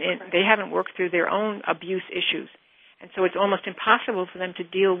 Right. They haven't worked through their own abuse issues. And so it's almost impossible for them to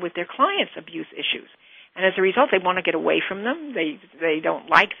deal with their clients' abuse issues. And as a result, they want to get away from them. They don't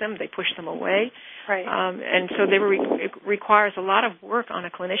like them. They push them away. Right. And so it requires a lot of work on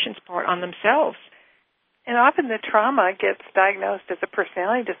a clinician's part on themselves. And often the trauma gets diagnosed as a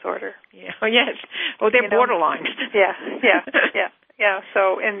personality disorder. Yeah. Oh, yes. Oh, they're borderline. Yeah.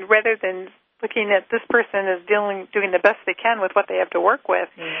 So, and rather than looking at this person as doing the best they can with what they have to work with,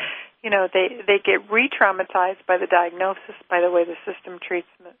 they get re-traumatized by the diagnosis, by the way the system treats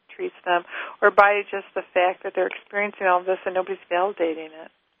them, or by just the fact that they're experiencing all this and nobody's validating it.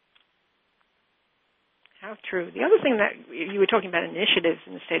 How true. The other thing that you were talking about initiatives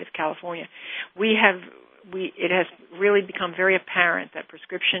in the state of California, it has really become very apparent that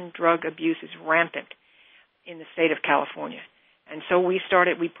prescription drug abuse is rampant in the state of California. And so we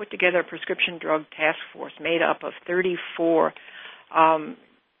put together a prescription drug task force made up of 34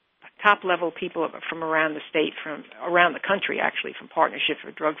 top-level people from around the state, from around the country, actually, from Partnership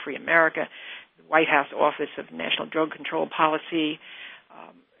for Drug-Free America, the White House Office of National Drug Control Policy,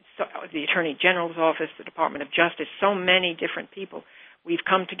 the Attorney General's Office, the Department of Justice, so many different people. We've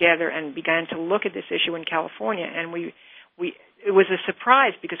come together and began to look at this issue in California, and it was a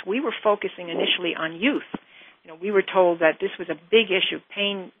surprise because we were focusing initially on youth. we were told that this was a big issue.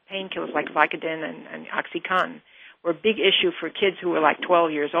 Painkillers like Vicodin and OxyContin were a big issue for kids who were like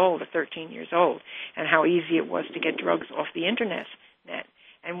 12 years old or 13 years old, and how easy it was to get drugs off the internet.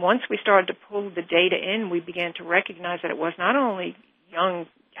 And once we started to pull the data in, we began to recognize that it was not only young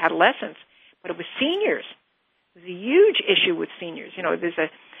adolescents, but it was seniors. It was a huge issue with seniors. There's a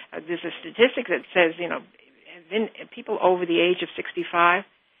statistic that says, people over the age of 65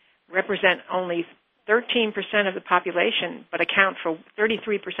 represent only 13% of the population, but account for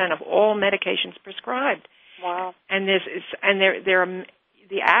 33% of all medications prescribed. Wow! And the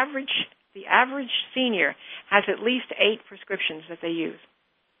average senior has at least 8 prescriptions that they use.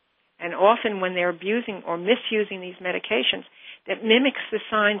 And often when they're abusing or misusing these medications, that mimics the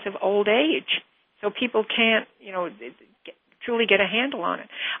signs of old age. So people can't, truly get a handle on it.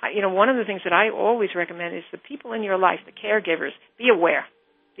 One of the things that I always recommend is the people in your life, the caregivers, be aware.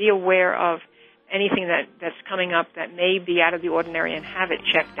 Be aware of anything that's coming up that may be out of the ordinary and have it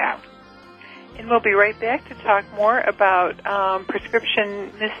checked out. And we'll be right back to talk more about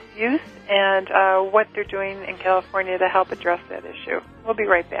prescription misuse and what they're doing in California to help address that issue. We'll be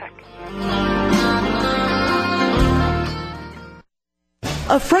right back.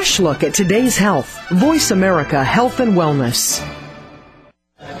 A fresh look at today's health. Voice America Health and Wellness.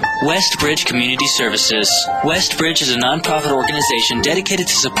 Westbridge Community Services. Westbridge is a nonprofit organization dedicated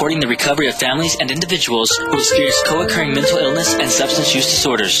to supporting the recovery of families and individuals who experience co-occurring mental illness and substance use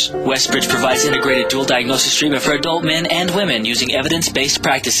disorders. Westbridge provides integrated dual diagnosis treatment for adult men and women using evidence-based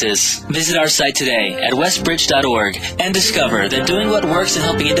practices. Visit our site today at westbridge.org and discover that doing what works in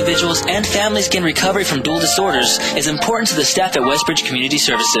helping individuals and families gain recovery from dual disorders is important to the staff at Westbridge Community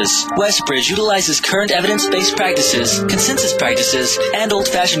Services. Westbridge utilizes current evidence-based practices, consensus practices, and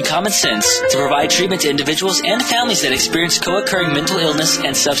old-fashioned common sense to provide treatment to individuals and families that experience co-occurring mental illness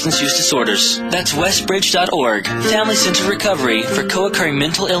and substance use disorders. That's westbridge.org, family-centered recovery for co-occurring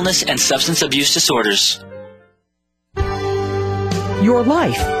mental illness and substance abuse disorders. Your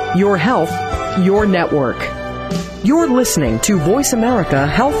life, your health, your network. You're listening to Voice America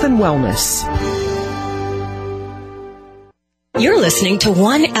Health and Wellness. You're listening to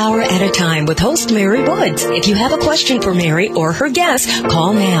 1 Hour at a Time with host Mary Woods. If you have a question for Mary or her guest,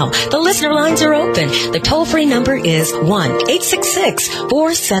 call now. The listener lines are open. The toll-free number is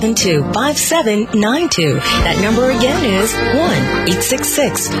 1-866-472-5792. That number again is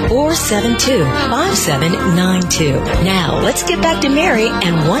 1-866-472-5792. Now, let's get back to Mary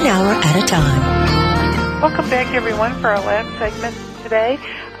and 1 Hour at a Time. Welcome back, everyone, for our last segment today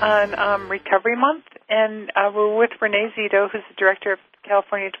on Recovery Month. And we're with Renee Zito, who's the director of the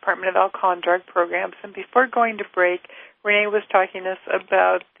California Department of Alcohol and Drug Programs. And before going to break, Renee was talking to us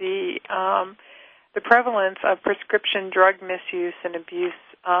about the prevalence of prescription drug misuse and abuse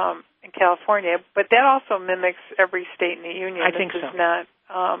in California. But that also mimics every state in the union. I think so. It's not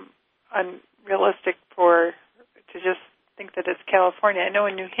unrealistic to just think that it's California. I know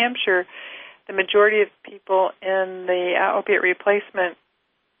in New Hampshire, the majority of people in the opiate replacement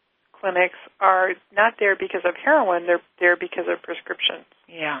clinics are not there because of heroin, they're there because of prescriptions.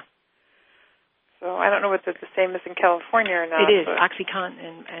 Yeah. So I don't know whether it's the same as in California or not. It is.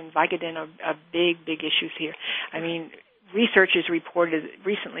 OxyContin and Vicodin are big issues here. I mean, researchers reported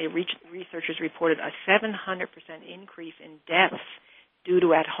a 700% increase in deaths due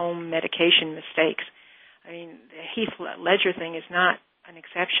to at-home medication mistakes. I mean, the Heath Ledger thing is not an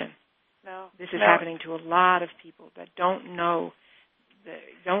exception. No. This is happening to a lot of people that don't know,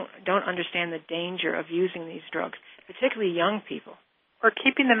 don't understand the danger of using these drugs, particularly young people. Or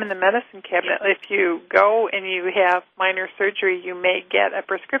keeping them in the medicine cabinet. If you go and you have minor surgery, you may get a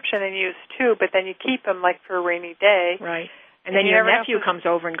prescription and use 2, but then you keep them like for a rainy day. Right. And then your nephew comes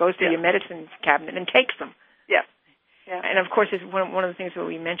over and goes to your medicine cabinet and takes them. Yeah. Yeah. And, of course, one of the things that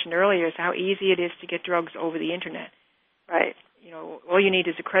we mentioned earlier is how easy it is to get drugs over the Internet. Right. All you need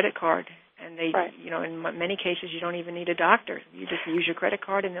is a credit card. And they, right. In many cases, you don't even need a doctor. You just use your credit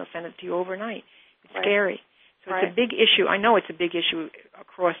card, and they'll send it to you overnight. It's scary. So it's a big issue. I know it's a big issue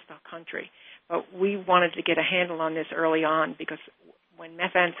across the country, but we wanted to get a handle on this early on because when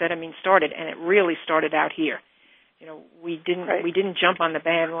methamphetamine started, and it really started out here, we didn't jump on the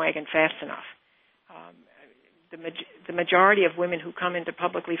bandwagon fast enough. The majority of women who come into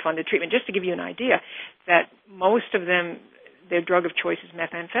publicly funded treatment, just to give you an idea, that most of them, their drug of choice is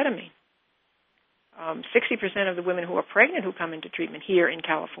methamphetamine. 60% of the women who are pregnant who come into treatment here in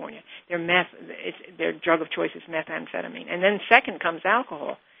California, their drug of choice is methamphetamine. And then second comes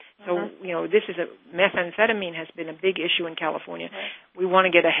alcohol. So, methamphetamine has been a big issue in California. Right. We want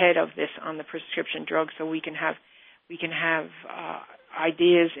to get ahead of this on the prescription drugs so we can have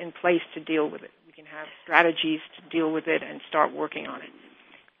ideas in place to deal with it. We can have strategies to deal with it and start working on it.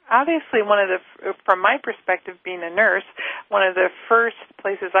 Obviously, from my perspective, being a nurse, one of the first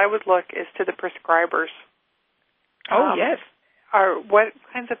places I would look is to the prescribers. Oh, yes. What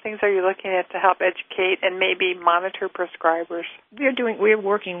kinds of things are you looking at to help educate and maybe monitor prescribers? We're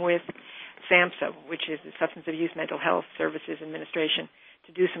working with SAMHSA, which is the Substance Abuse Mental Health Services Administration,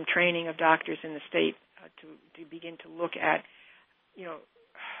 to do some training of doctors in the state to begin to look at,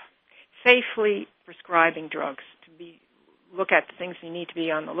 safely prescribing drugs, look at the things you need to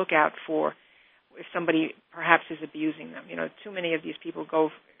be on the lookout for if somebody perhaps is abusing them. Too many of these people go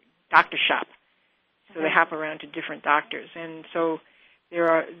doctor shop, so they hop around to different doctors. And so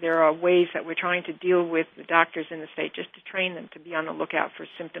there are ways that we're trying to deal with the doctors in the state just to train them to be on the lookout for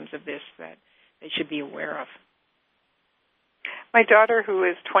symptoms of this that they should be aware of. My daughter, who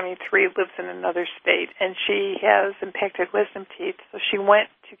is 23, lives in another state, and she has impacted wisdom teeth. So she went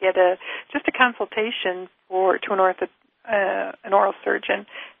to get a consultation to an oral surgeon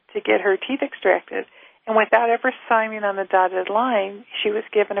to get her teeth extracted. And without ever signing on the dotted line, she was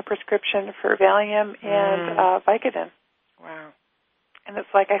given a prescription for Valium and Vicodin. Wow. And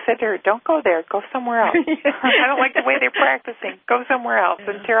it's like I said to her, don't go there. Go somewhere else. I don't like the way they're practicing. Go somewhere else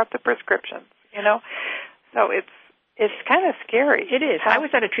and tear up the prescriptions, So it's kind of scary. It is. I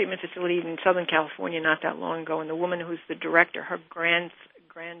was at a treatment facility in Southern California not that long ago, and the woman who's the director, her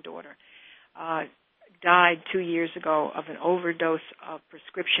granddaughter, died 2 years ago of an overdose of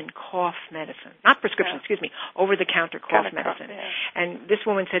prescription cough medicine. Not prescription, excuse me, over-the-counter cough medicine. Yeah. And this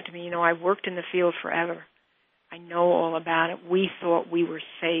woman said to me, I've worked in the field forever. I know all about it. We thought we were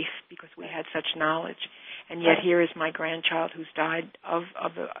safe because we had such knowledge. And yet here is my grandchild who's died of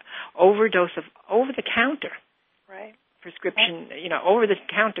the overdose of over-the-counter prescription,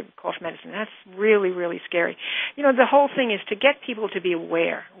 over-the-counter cough medicine. That's really, really scary. The whole thing is to get people to be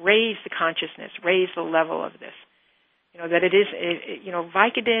aware, raise the consciousness, raise the level of this. That it is,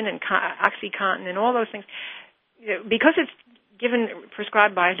 Vicodin and OxyContin and all those things, because it's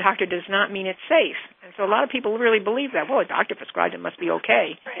prescribed by a doctor does not mean it's safe. And so a lot of people really believe that. Well, a doctor prescribed it must be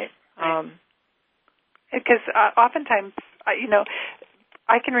okay. Right. Because oftentimes,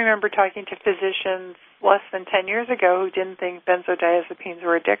 I can remember talking to physicians less than 10 years ago who didn't think benzodiazepines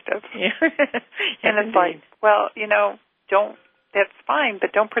were addictive. Yeah. And it's like, well, that's fine,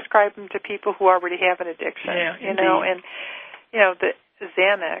 but don't prescribe them to people who already have an addiction. Yeah, and the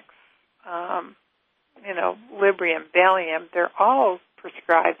Xanax, Librium, Valium, they're all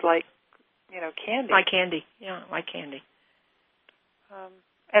prescribed like, candy. Like candy. Yeah, like candy.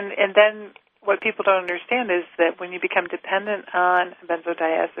 And then what people don't understand is that when you become dependent on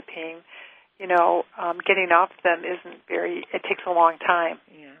benzodiazepine, getting off them it takes a long time.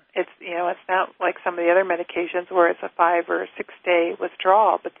 Yeah. It's not like some of the other medications where it's a 5 or 6 day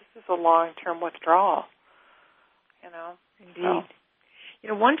withdrawal, but this is a long-term withdrawal, Indeed.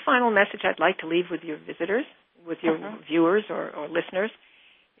 So. One final message I'd like to leave with your visitors, with your viewers or listeners,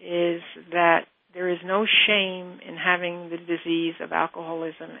 is that there is no shame in having the disease of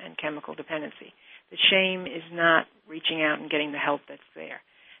alcoholism and chemical dependency. The shame is not reaching out and getting the help that's there.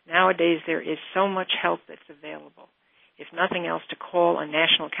 Nowadays, there is so much help that's available. If nothing else, to call a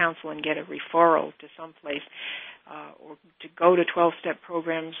national council and get a referral to someplace, or to go to 12-step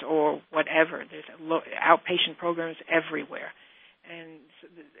programs or whatever. There's outpatient programs everywhere. And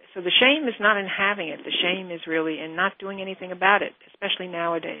so the shame is not in having it. The shame is really in not doing anything about it, especially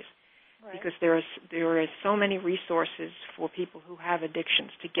nowadays. Right. Because there are so many resources for people who have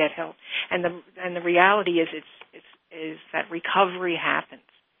addictions to get help. And the reality is is that recovery happens.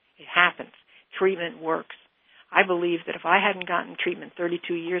 It happens. Treatment works. I believe that if I hadn't gotten treatment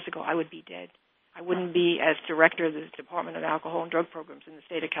 32 years ago, I would be dead. I wouldn't be as director of the Department of Alcohol and Drug Programs in the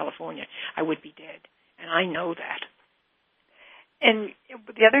state of California. I would be dead. And I know that. And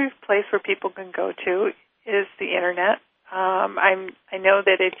the other place where people can go to is the Internet. I know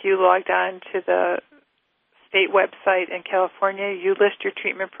that if you logged on to the state website in California, you list your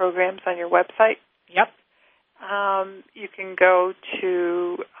treatment programs on your website. Yep. You can go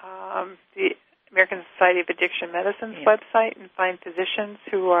to the American Society of Addiction Medicine's website and find physicians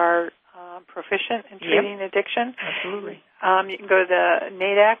who are proficient in treating addiction. Absolutely. You can go to the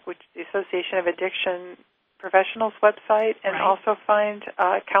NADAC, which is the Association of Addiction Professionals website, and also find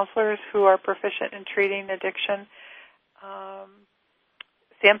counselors who are proficient in treating addiction.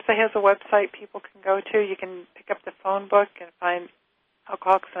 SAMHSA has a website people can go to. You can pick up the phone book and find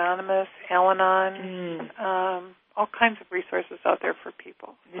Alcoholics Anonymous, Al-Anon, all kinds of resources out there for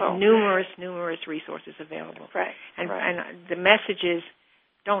people. There's numerous resources available. Right. And the message is,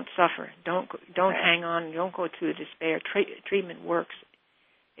 don't suffer. Don't hang on. Don't go to despair. Treatment works.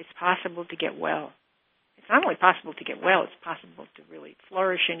 It's possible to get well. not only possible to get well, it's possible to really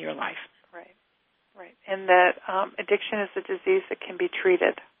flourish in your life. Right, right. And that addiction is a disease that can be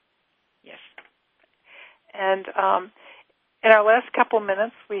treated. Yes. And in our last couple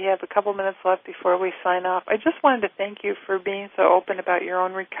minutes, we have a couple minutes left before we sign off. I just wanted to thank you for being so open about your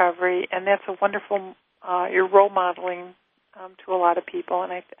own recovery, and that's a wonderful, you're role modeling to a lot of people,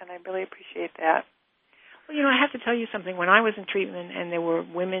 and I really appreciate that. Well, I have to tell you something. When I was in treatment and there were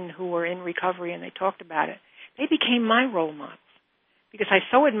women who were in recovery and they talked about it, they became my role models because I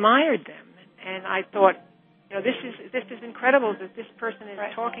so admired them, and I thought, this is incredible that this person is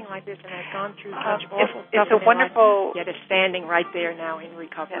talking like this and has gone through such awful stuff. It's a wonderful, yet is standing right there now in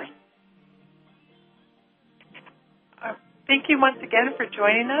recovery. Yeah. Thank you once again for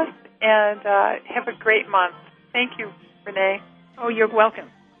joining us, and have a great month. Thank you, Renee. Oh, you're welcome.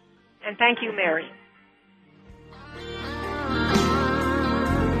 And thank you, Mary.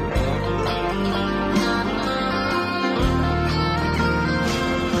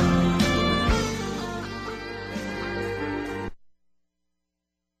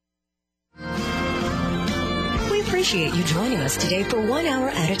 Appreciate you joining us today for 1 hour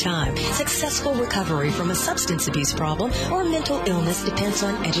at a time. Successful recovery from a substance abuse problem or mental illness depends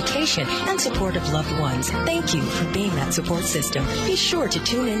on education and support of loved ones. Thank you for being that support system. Be sure to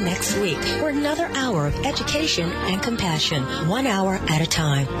tune in next week for another hour of education and compassion. 1 hour at a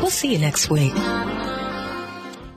time. We'll see you next week.